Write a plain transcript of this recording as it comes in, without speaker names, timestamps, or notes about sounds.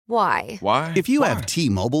Why? Why? If you have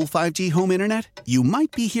T-Mobile 5G home internet, you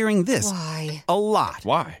might be hearing this Why? a lot.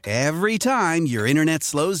 Why? Every time your internet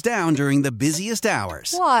slows down during the busiest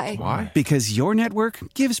hours. Why? Why? Because your network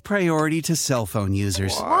gives priority to cell phone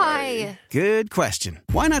users. Why? Good question.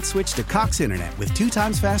 Why not switch to Cox Internet with 2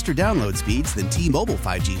 times faster download speeds than T-Mobile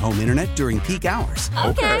 5G home internet during peak hours?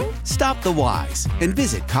 Okay. Stop the whys and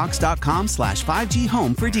visit cox.com/5G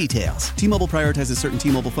home for details. T-Mobile prioritizes certain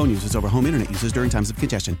T-Mobile phone users over home internet users during times of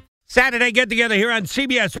congestion. Saturday get-together here on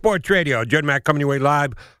CBS Sports Radio. Jody Mack coming your way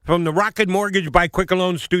live from the Rocket Mortgage by Quicken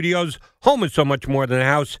Loan Studios. Home is so much more than a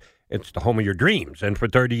house. It's the home of your dreams. And for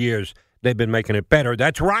 30 years, they've been making it better.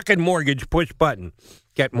 That's Rocket Mortgage. Push button.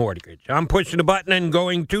 Get mortgage. I'm pushing the button and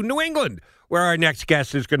going to New England, where our next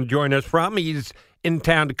guest is going to join us from. He's in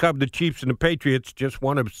town to cover the Chiefs and the Patriots, just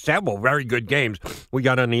one of several very good games we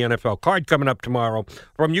got on the NFL card coming up tomorrow.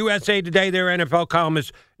 From USA Today, their NFL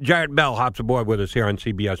columnist Jarrett Bell hops aboard with us here on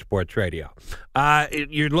CBS Sports Radio.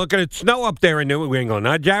 You're looking at snow up there in New England,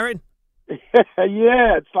 huh, Jarrett?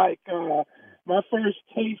 Yeah, it's like my first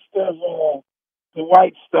taste of the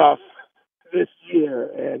white stuff this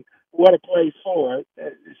year, and what a place for it.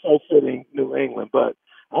 It's so fitting, New England. But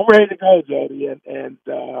I'm ready to go, Jody, and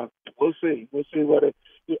we'll see. We'll see what it.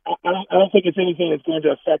 I don't think it's anything that's going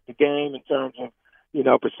to affect the game in terms of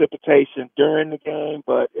precipitation during the game,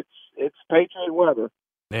 but it's Patriot weather.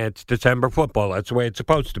 It's December football. That's the way it's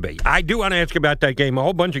supposed to be. I do want to ask about that game. A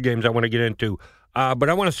whole bunch of games I want to get into, but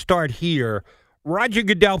I want to start here. Roger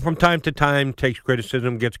Goodell from time to time takes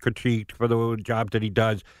criticism, gets critiqued for the job that he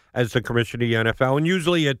does as the commissioner of the NFL, and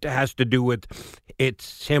usually it has to do with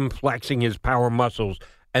it's him flexing his power muscles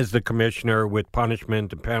as the commissioner with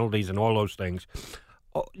punishment and penalties and all those things.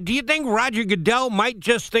 Do you think Roger Goodell might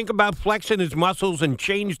just think about flexing his muscles and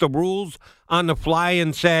change the rules on the fly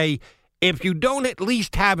and say, if you don't at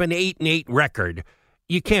least have an 8-8 record,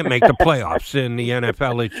 you can't make the playoffs in the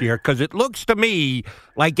NFL this year? Because it looks to me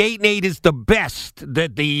like 8-8 is the best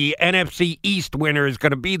that the NFC East winner is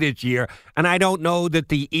going to be this year, and I don't know that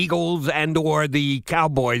the Eagles and or the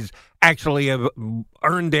Cowboys actually have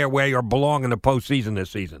earned their way or belong in the postseason this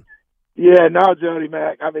season. Yeah, no, Jody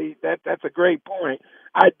Mack. I mean, that's a great point.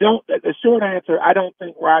 The short answer, I don't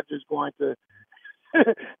think Roger's going to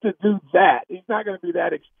to do that. He's not going to be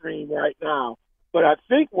that extreme right now. But I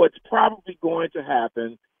think what's probably going to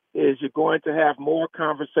happen is you're going to have more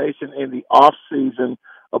conversation in the off season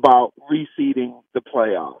about reseeding the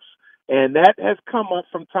playoffs. And that has come up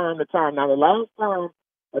from time to time. Now, the last time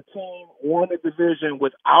a team won a division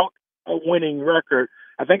without a winning record,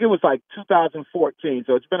 I think it was like 2014.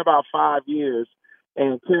 So it's been about 5 years.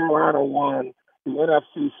 And Carolina won the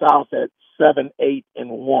NFC South at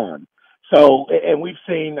 7-8-1. So, and we've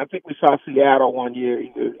seen, I think we saw Seattle one year,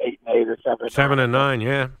 either 8-8 or 7-9. 7-9,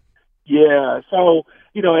 yeah. Yeah. So,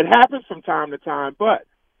 it happens from time to time. But,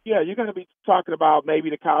 yeah, you're going to be talking about maybe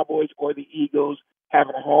the Cowboys or the Eagles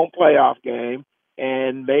having a home playoff game,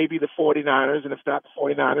 and maybe the 49ers, and if not the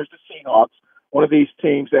 49ers, the Seahawks, one of these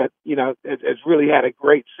teams that, has really had a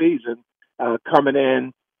great season coming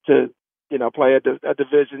in to, play a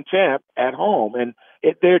division champ at home. And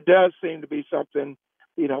there does seem to be something,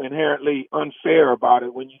 inherently unfair about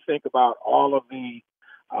it when you think about all of the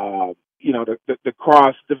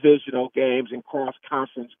cross-divisional games and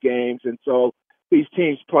cross-conference games. And so these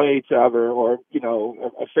teams play each other or,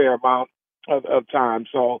 a fair amount of time.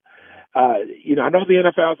 So, I know the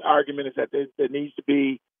NFL's argument is that there needs to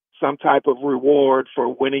be some type of reward for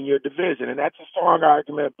winning your division. And that's a strong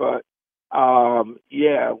argument. But,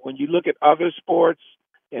 when you look at other sports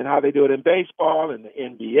and how they do it in baseball and the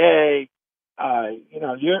NBA,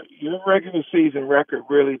 your regular season record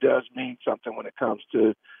really does mean something when it comes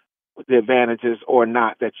to the advantages or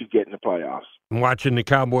not that you get in the playoffs. Watching the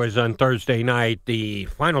Cowboys on Thursday night, the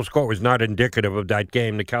final score was not indicative of that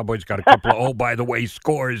game. The Cowboys got a couple of, by the way,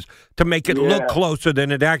 scores to make it look closer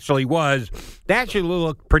than it actually was. They actually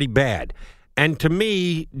looked pretty bad. And to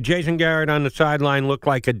me, Jason Garrett on the sideline looked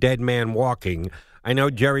like a dead man walking. I know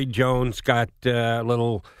Jerry Jones got a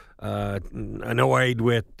little annoyed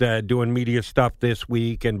with doing media stuff this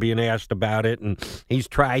week and being asked about it, and he's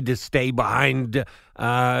tried to stay behind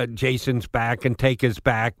Jason's back and take his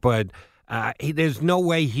back, but there's no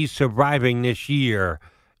way he's surviving this year.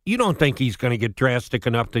 You don't think he's going to get drastic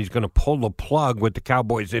enough that he's going to pull the plug with the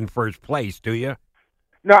Cowboys in first place, do you?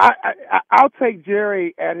 No, I'll take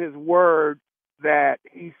Jerry at his word that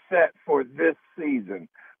he's set for this season,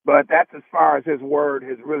 but that's as far as his word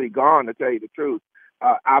has really gone, to tell you the truth.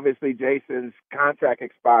 Obviously, Jason's contract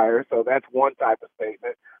expires, so that's one type of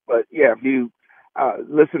statement. But, yeah, if you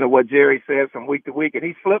listen to what Jerry says from week to week, and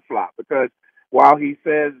he's flip-flop because while he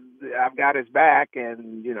says I've got his back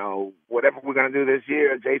and, whatever we're going to do this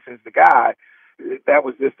year, Jason's the guy. That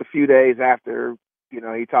was just a few days after,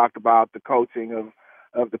 he talked about the coaching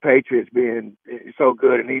of the Patriots being so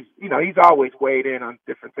good. And he's always weighed in on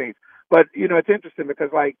different things. But, it's interesting because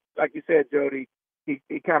like you said, Jody,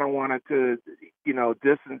 he kind of wanted to,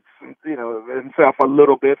 distance, himself a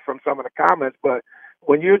little bit from some of the comments. But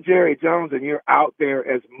when you're Jerry Jones and you're out there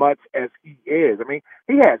as much as he is, I mean,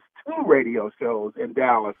 he has 2 radio shows in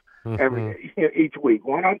Dallas each week,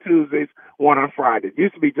 one on Tuesdays, one on Fridays. It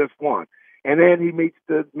used to be just one. And then he meets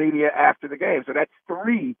the media after the game. So that's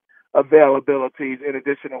 3 availabilities in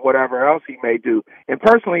addition to whatever else he may do. And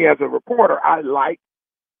personally, as a reporter, I like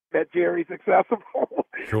that Jerry's accessible.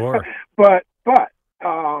 Sure. But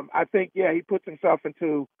I think, he puts himself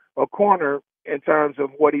into a corner in terms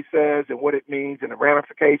of what he says and what it means and the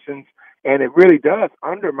ramifications. And it really does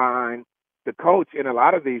undermine the coach in a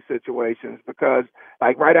lot of these situations because,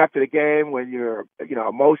 like, right after the game when you're,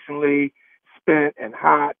 emotionally spent and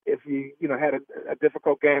hot, if you, had a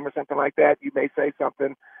difficult game or something like that, you may say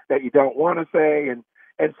something that you don't want to say.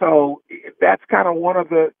 And so that's kind of one of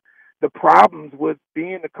the problems with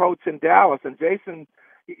being the coach in Dallas. And Jason,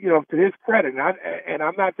 to his credit, and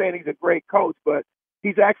I'm not saying he's a great coach, but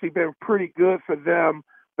he's actually been pretty good for them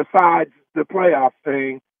besides the playoff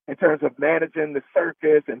thing in terms of managing the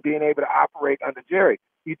circus and being able to operate under Jerry.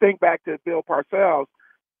 You think back to Bill Parcells.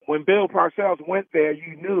 When Bill Parcells went there,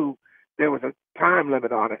 you knew there was a time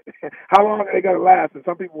limit on it. How long are they going to last? And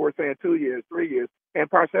some people were saying 2 years, 3 years. And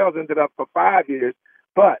Parcells ended up for 5 years.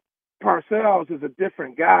 But Parcells is a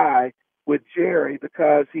different guy with Jerry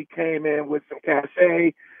because he came in with some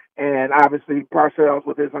cachet, and obviously Parcells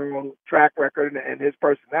with his own track record and his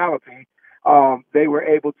personality, they were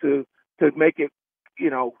able to make it,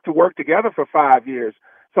 to work together for 5 years.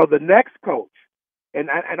 So the next coach, and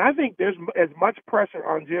I think there's as much pressure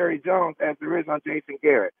on Jerry Jones as there is on Jason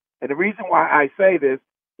Garrett. And the reason why I say this,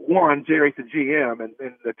 one, Jerry's the GM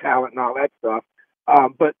and the talent and all that stuff.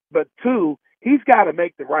 But 2, he's got to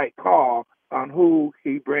make the right call on who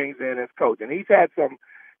he brings in as coach. And he's had some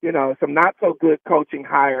not so good coaching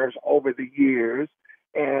hires over the years.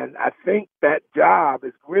 And I think that job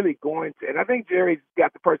is really going to, and I think Jerry's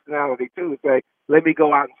got the personality too to say, let me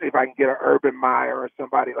go out and see if I can get an Urban Meyer or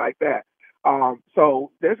somebody like that.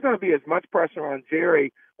 So there's going to be as much pressure on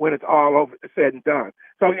Jerry when it's all over, said and done.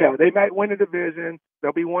 So they might win the division.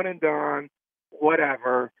 They'll be one and done,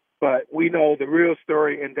 whatever. But we know the real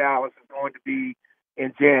story in Dallas is going to be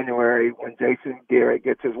in January when Jason Garrett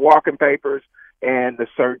gets his walking papers and the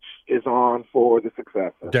search is on for the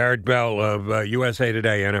successor. Jarrett Bell of USA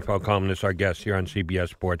Today, NFL columnist, our guest here on CBS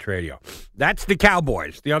Sports Radio. That's the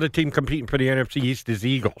Cowboys. The other team competing for the NFC East is the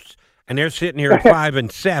Eagles, and they're sitting here at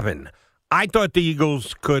 5-7. I thought the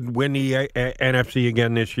Eagles could win the NFC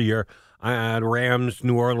again this year. The Rams,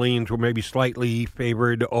 New Orleans were maybe slightly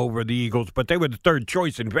favored over the Eagles, but they were the third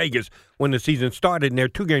choice in Vegas when the season started, and they're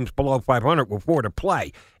 2 games below 500 with 4 to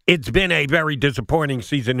play. It's been a very disappointing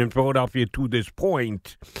season in Philadelphia to this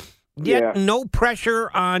point. Yet no pressure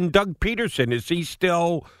on Doug Peterson. Is he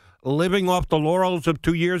still living off the laurels of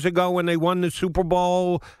 2 years ago when they won the Super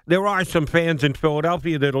Bowl? There are some fans in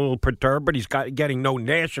Philadelphia that are a little perturbed, but he's getting no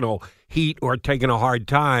national heat or taking a hard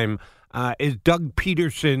time. Is Doug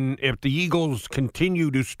Peterson, if the Eagles continue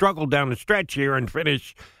to struggle down the stretch here and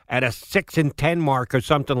finish at a 6-10 mark or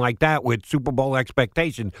something like that with Super Bowl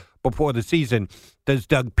expectations before the season, does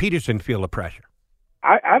Doug Peterson feel the pressure?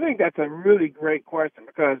 I think that's a really great question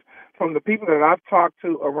because from the people that I've talked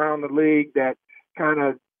to around the league that kind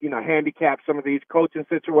of, handicap some of these coaching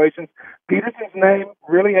situations, Peterson's name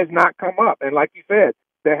really has not come up. And like you said,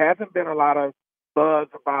 there hasn't been a lot of buzz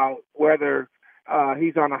about whether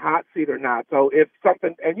he's on a hot seat or not. So if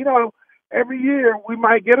something, and every year we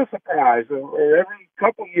might get a surprise, or every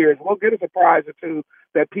couple years we'll get a surprise or two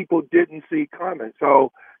that people didn't see coming.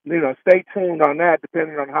 So, stay tuned on that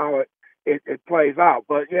depending on how it plays out.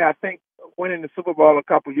 But I think winning the Super Bowl a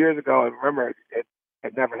couple years ago, and remember it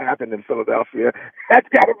had never happened in Philadelphia, that's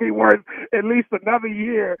got to be worth at least another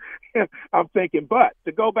year, I'm thinking. But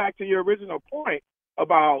to go back to your original point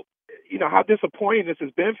about how disappointing this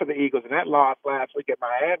has been for the Eagles, and that loss last week at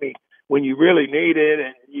Miami when you really need it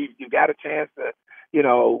and you got a chance to,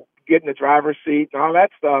 get in the driver's seat and all that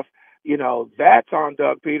stuff, that's on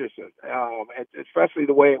Doug Peterson, especially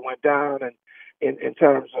the way it went down and in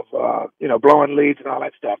terms of, blowing leads and all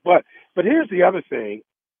that stuff. But here's the other thing.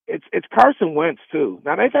 It's Carson Wentz, too.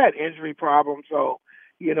 Now, they've had injury problems, so,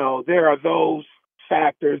 there are those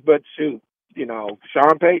factors. But, shoot,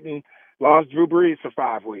 Sean Payton lost Drew Brees for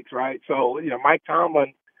 5 weeks, right? So, Mike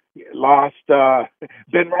Tomlin lost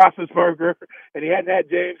Ben Roethlisberger, and he hadn't had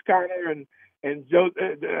James Conner and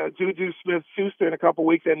Juju Smith-Schuster in a couple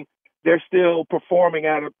weeks, and they're still performing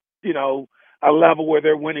at a level where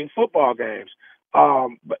they're winning football games.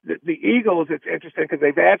 But the Eagles, it's interesting because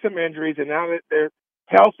they've had some injuries, and now that they're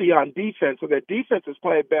healthy on defense, so their defense has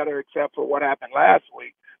played better except for what happened last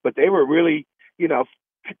week. But they were really,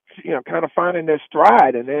 kind of finding their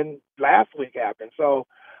stride, and then last week happened. So,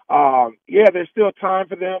 there's still time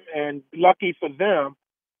for them, and lucky for them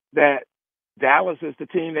that Dallas is the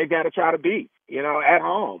team they got to try to beat, at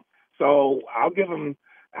home. So I'll give them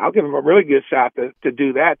a really good shot to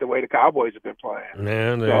do that the way the Cowboys have been playing.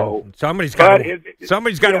 Man, somebody's got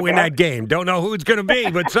to win that game. Don't know who it's going to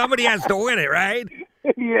be, but somebody has to win it, right?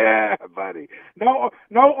 Yeah, buddy. No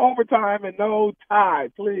overtime and no tie,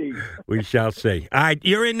 please. We shall see. All right,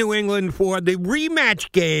 you're in New England for the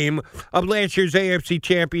rematch game of last year's AFC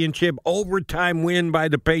Championship. Overtime win by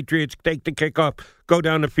the Patriots. Take the kickoff, go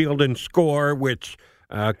down the field and score, which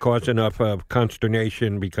caused enough of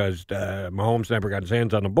consternation because Mahomes never got his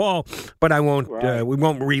hands on the ball. But we won't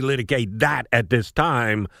relitigate that at this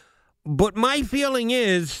time. But my feeling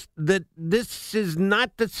is that this is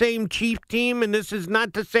not the same Chief team and this is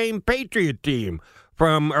not the same Patriot team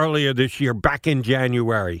from earlier this year, back in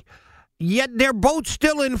January. Yet they're both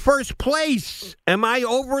still in first place. Am I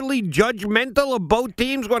overly judgmental of both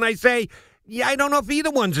teams when I say, I don't know if either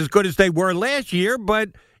one's as good as they were last year, but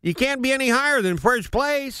you can't be any higher than first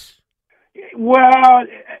place? Well,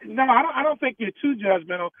 no, I don't think you're too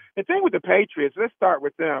judgmental. The thing with the Patriots, let's start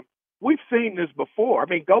with them. We've seen this before. I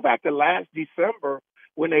mean, go back to last December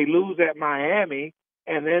when they lose at Miami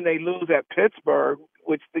and then they lose at Pittsburgh,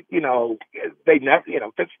 which, they never,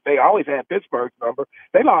 they always had Pittsburgh's number.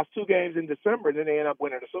 They lost 2 games in December and then they end up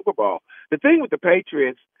winning the Super Bowl. The thing with the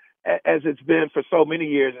Patriots, as it's been for so many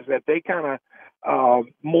years, is that they kind of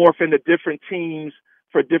morph into different teams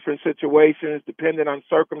for different situations, depending on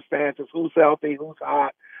circumstances, who's healthy, who's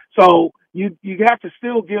hot. So you have to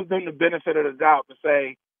still give them the benefit of the doubt to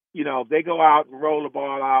say, if they go out and roll the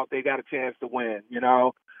ball out, they got a chance to win.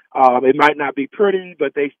 It might not be pretty,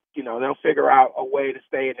 but they'll figure out a way to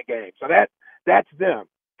stay in the game. So that's them.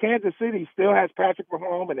 Kansas City still has Patrick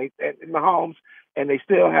Mahomes and they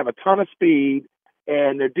still have a ton of speed.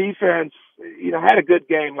 And their defense, had a good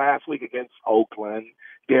game last week against Oakland,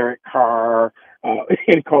 Derek Carr,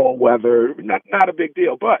 in cold weather. Not a big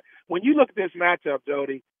deal. But when you look at this matchup,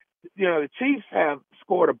 Jody, the Chiefs have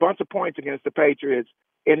scored a bunch of points against the Patriots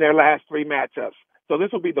in their last 3 matchups. So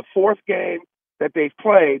this will be the 4th game that they've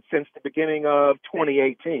played since the beginning of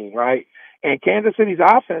 2018, right? And Kansas City's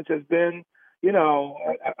offense has been,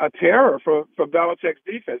 a terror for Belichick's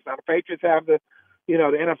defense. Now, the Patriots have the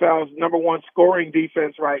NFL's number 1 scoring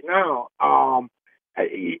defense right now.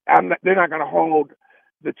 They're not going to hold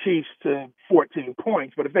the Chiefs to 14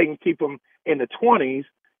 points, but if they can keep them in the 20s,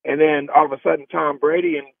 and then all of a sudden Tom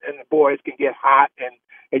Brady and the boys can get hot,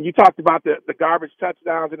 and you talked about the garbage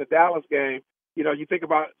touchdowns in the Dallas game. You think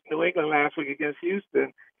about New England last week against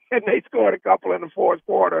Houston, and they scored a couple in the fourth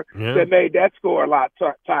quarter that made that score a lot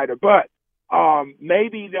tighter. But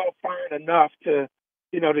maybe they'll find enough to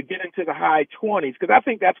get into the high 20s, because I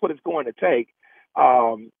think that's what it's going to take,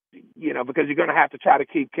 because you're going to have to try to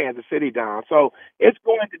keep Kansas City down. So it's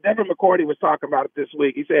going to, Devin McCourty was talking about it this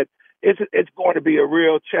week. He said it's going to be a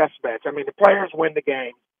real chess match. I mean, the players win the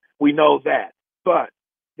game. We know that. But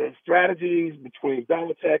the strategies between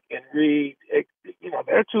Belichick and Reed,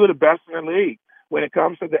 they're 2 of the best in the league when it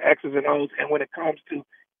comes to the X's and O's and when it comes to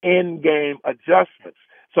in-game adjustments.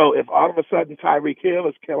 So if all of a sudden Tyreek Hill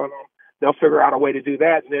is killing them, they'll figure out a way to do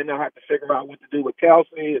that, and then they'll have to figure out what to do with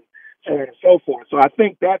Kelsey and so on and so forth. So I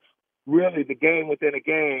think that's really the game within a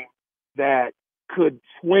game that could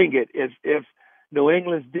swing it, is if New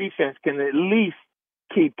England's defense can at least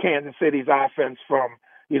keep Kansas City's offense from,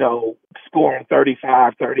 scoring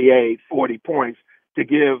 35, 38, 40 points to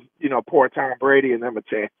give, poor Tom Brady and them a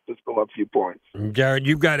chance to score a few points. Jarrett,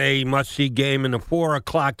 you've got a must-see game in the 4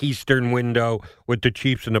 o'clock Eastern window with the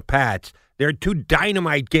Chiefs and the Pats. There are 2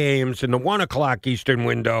 dynamite games in the 1 o'clock Eastern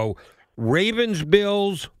window. Ravens,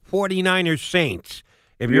 Bills, 49ers, Saints.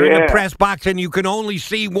 If you're in the press box and you can only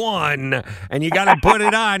see one and you got to put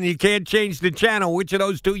it on, you can't change the channel, which of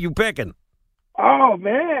those 2 you picking? Oh,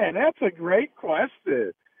 man, that's a great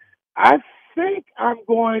question. I think I'm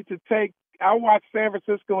going to I'll watch San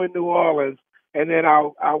Francisco and New Orleans, and then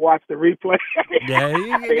I'll watch the replay.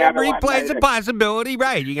 Replay's a possibility,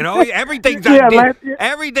 right? Everything's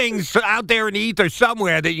everything's out there in the ether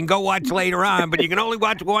somewhere that you can go watch later on, but you can only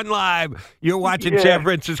watch one live. You're watching San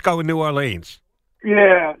Francisco and New Orleans.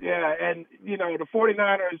 Yeah, and the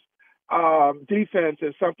 49ers defense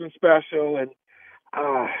is something special. And,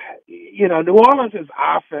 New Orleans'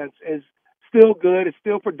 offense is still good. It's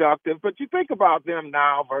still productive. But you think about them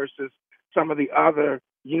now versus some of the other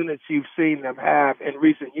units you've seen them have in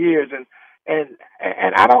recent years. And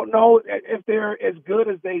I don't know if they're as good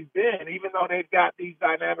as they've been, even though they've got these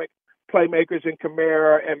dynamic playmakers in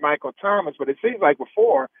Kamara and Michael Thomas. But it seems like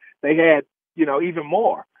before they had, even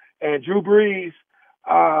more. And Drew Brees,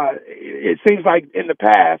 it seems like in the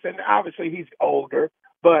past, and obviously he's older,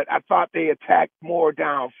 but I thought they attacked more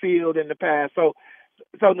downfield in the past. So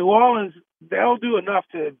New Orleans, they'll do enough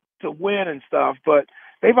to win and stuff, but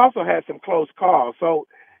they've also had some close calls. So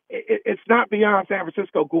it's not beyond San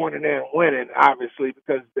Francisco going in there and winning, obviously,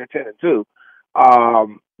 because they're 10-2.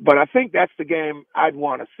 But I think that's the game I'd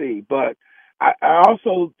want to see. But I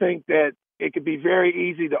also think that it could be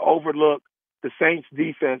very easy to overlook the Saints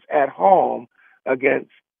defense at home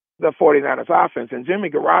against the 49ers offense. And Jimmy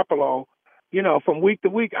Garoppolo, from week to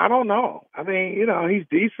week, I don't know. I mean, he's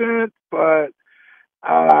decent, but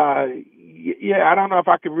I don't know if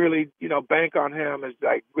I could really, bank on him as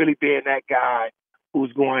like really being that guy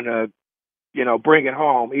who's going to, bring it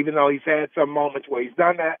home. Even though he's had some moments where he's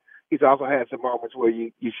done that, he's also had some moments where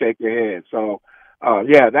you shake your head. So,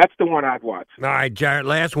 that's the one I'd watch. All right, Jarrett,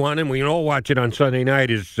 last one, and we can all watch it on Sunday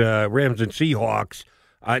night, is Rams and Seahawks.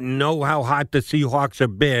 Know how hot the Seahawks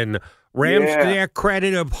have been. Rams, to their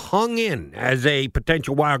credit, have hung in as a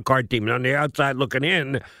potential wild card team. On the outside looking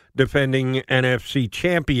in, defending NFC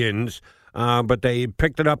champions, but they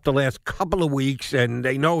picked it up the last couple of weeks, and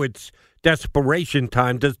they know it's desperation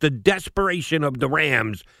time. Does the desperation of the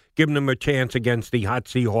Rams give them a chance against the hot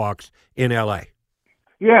Seahawks in L.A.?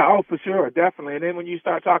 Yeah, for sure, definitely. And then when you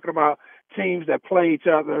start talking about teams that play each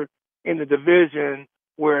other in the division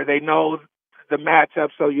where they know the matchup,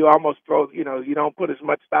 so you almost throw, you don't put as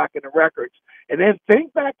much stock in the records. And then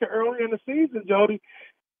think back to early in the season, Jody,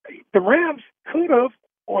 the Rams could have,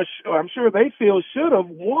 or I'm sure they feel should have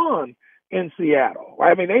won in Seattle.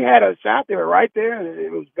 I mean, they had a shot. They were right there, and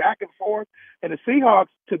it was back and forth. And the Seahawks,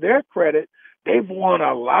 to their credit, they've won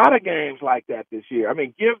a lot of games like that this year. I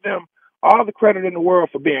mean, give them all the credit in the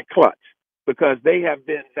world for being clutch, because they have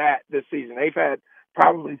been that this season. They've had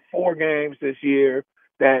probably 4 games this year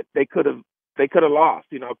that they could have lost,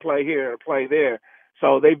 play here or play there.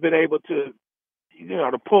 So they've been able to,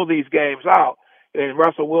 to pull these games out. And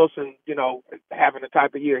Russell Wilson, having the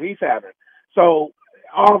type of year he's having. So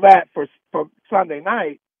all that for Sunday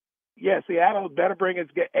night, Seattle better bring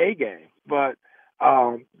its A game. But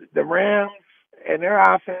the Rams and their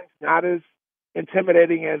offense, not as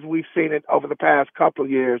intimidating as we've seen it over the past couple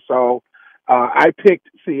of years. So I picked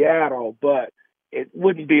Seattle, but it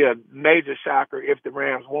wouldn't be a major shocker if the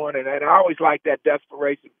Rams won. And I always like that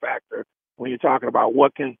desperation factor when you're talking about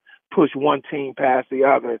what can push one team past the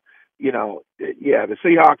other. The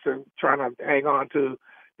Seahawks are trying to hang on to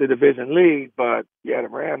the division lead, but, the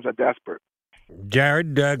Rams are desperate.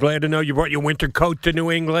 Jared, glad to know you brought your winter coat to New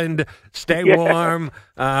England. Stay warm.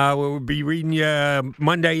 We'll be reading you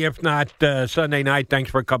Monday, if not Sunday night. Thanks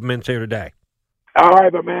for a couple minutes here today. All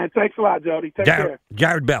right, but man, thanks a lot, Jody. Take care.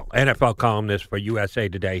 Jared Bell, NFL columnist for USA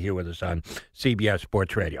Today, here with us on CBS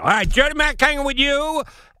Sports Radio. All right, Jody Mack hanging with you.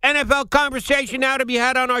 NFL conversation now to be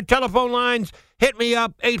had on our telephone lines. Hit me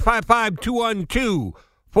up,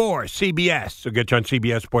 855-212-4CBS. So get you on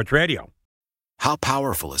CBS Sports Radio. How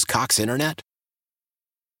powerful is Cox Internet?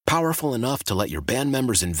 Powerful enough to let your band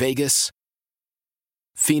members in Vegas,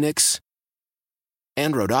 Phoenix,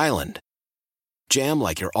 and Rhode Island jam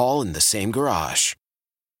like you're all in the same garage.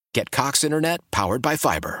 Get Cox Internet powered by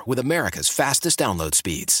fiber with America's fastest download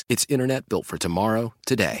speeds. It's internet built for tomorrow,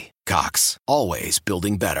 today. Cox, always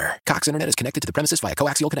building better. Cox Internet is connected to the premises via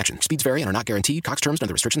coaxial connection. Speeds vary and are not guaranteed. Cox terms and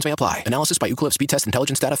other restrictions may apply. Analysis by Ookla of Speed Test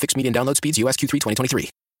Intelligence Data. Fixed median download speeds. US Q3 2023.